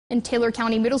And Taylor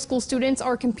County Middle School students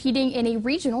are competing in a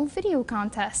regional video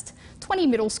contest. 20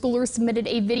 middle schoolers submitted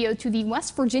a video to the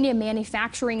West Virginia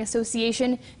Manufacturing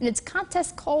Association in its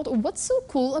contest called What's So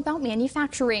Cool About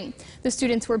Manufacturing. The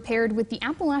students were paired with the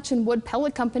Appalachian Wood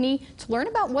Pellet Company to learn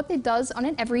about what it does on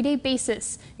an everyday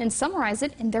basis and summarize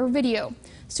it in their video.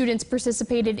 Students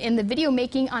participated in the video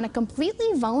making on a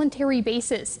completely voluntary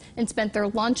basis and spent their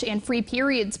lunch and free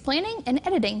periods planning and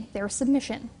editing their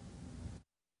submission.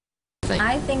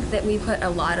 I think that we put a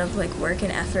lot of work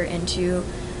and effort into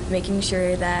making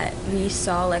sure that we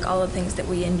saw all the things that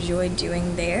we enjoyed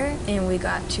doing there, and we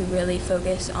got to really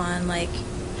focus on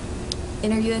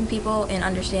interviewing people and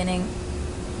understanding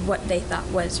what they thought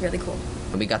was really cool.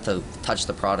 We got to touch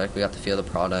the product, we got to feel the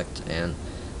product and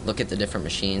look at the different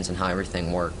machines and how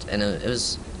everything worked, and I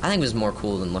think it was more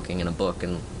cool than looking in a book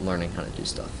and learning how to do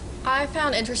stuff. I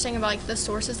found interesting about the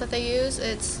sources that they use.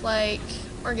 It's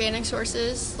organic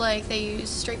sources, they use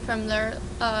straight from their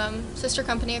sister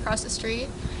company across the street,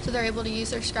 so they're able to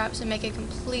use their scraps and make a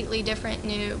completely different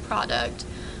new product,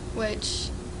 which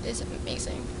is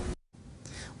amazing.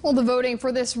 Well, the voting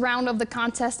for this round of the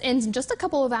contest ends in just a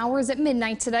couple of hours at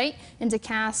midnight tonight. And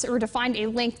to find a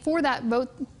link for that vote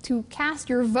to cast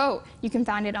your vote, you can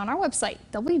find it on our website,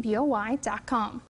 WBOY.com.